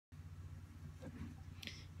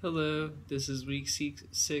Hello, this is week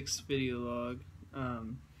 6 video log.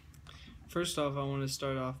 First off, I want to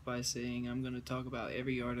start off by saying I'm going to talk about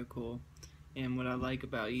every article and what I like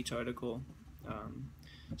about each article.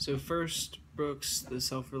 So first, Brooks, The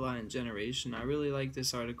Self-Reliant Generation. I really like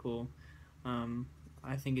this article.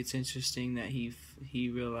 I think it's interesting that he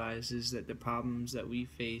realizes that the problems that we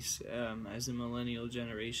face as a millennial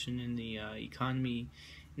generation in the economy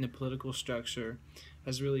and the political structure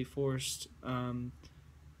has really forced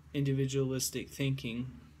individualistic thinking,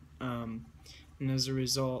 and as a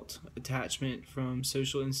result, attachment from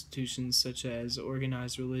social institutions such as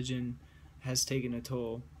organized religion has taken a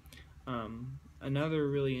toll. Another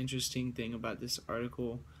really interesting thing about this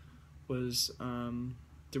article was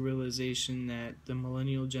the realization that the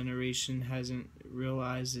millennial generation hasn't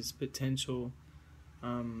realized its potential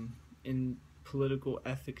in political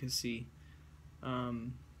efficacy.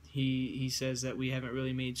 He says that we haven't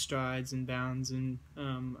really made strides and bounds in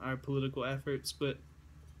our political efforts, but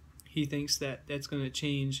he thinks that that's going to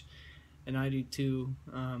change, and I do too,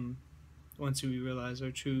 once we realize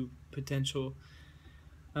our true potential.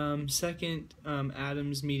 Second,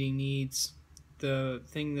 Adams meeting needs. The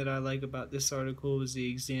thing that I like about this article is the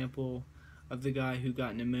example of the guy who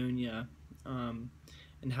got pneumonia,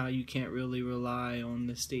 and how you can't really rely on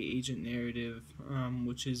the state agent narrative,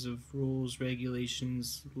 which is of rules,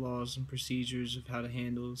 regulations, laws, and procedures of how to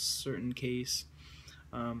handle a certain case.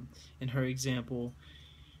 In her example,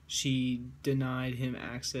 she denied him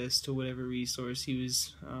access to whatever resource he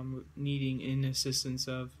was needing in assistance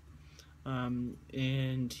of,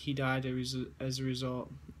 and he died as a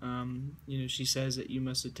result. She says that you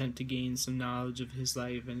must attempt to gain some knowledge of his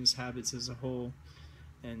life and his habits as a whole,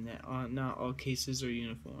 and that not all cases are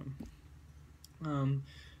uniform.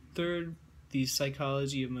 Third, the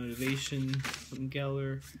psychology of motivation from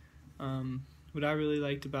Geller. What I really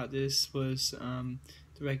liked about this was the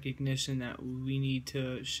recognition that we need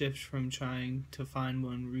to shift from trying to find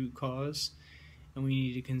one root cause, and we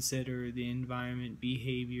need to consider the environment,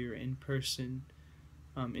 behavior, and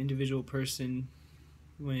individual person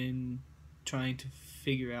when trying to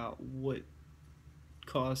figure out what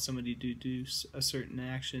cause somebody to do a certain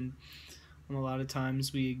action. A lot of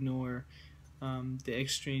times we ignore the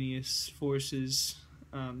extraneous forces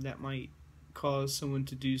that might cause someone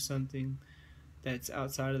to do something that's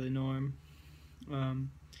outside of the norm.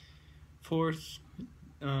 Fourth,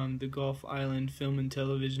 the Gulf Island Film and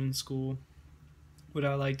Television School. What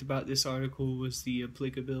I liked about this article was the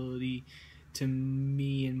applicability to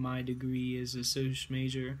me and my degree as a social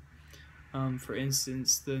major. For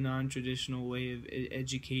instance, the non-traditional way of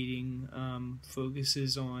educating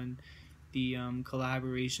focuses on the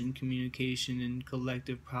collaboration, communication, and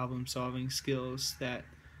collective problem-solving skills that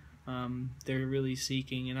they're really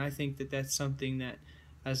seeking. And I think that that's something that,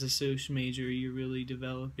 as a social major, you're really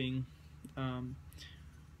developing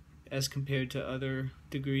as compared to other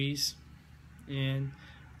degrees. And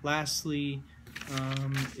lastly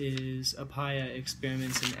is Appiah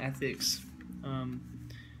Experiments in Ethics.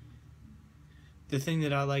 The thing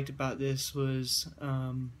that I liked about this was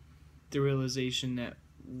the realization that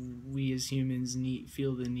we as humans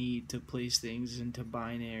feel the need to place things into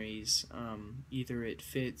binaries. Either it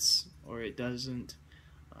fits or it doesn't.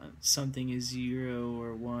 Something is 0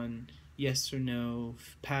 or 1, yes or no,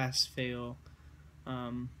 pass, fail.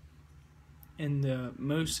 And the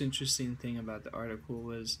most interesting thing about the article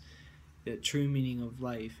was the true meaning of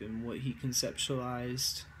life and what he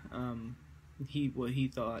conceptualized, what he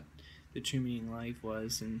thought the true meaning of life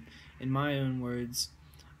was. And in my own words,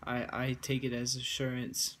 I take it as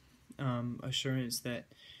assurance that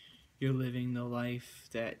you're living the life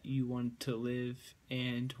that you want to live,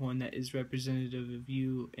 and one that is representative of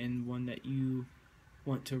you, and one that you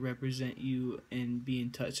want to represent you and be in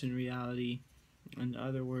touch in reality. In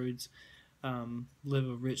other words, live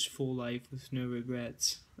a rich, full life with no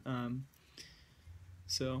regrets.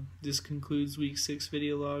 So this concludes week 6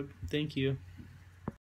 video log. Thank you.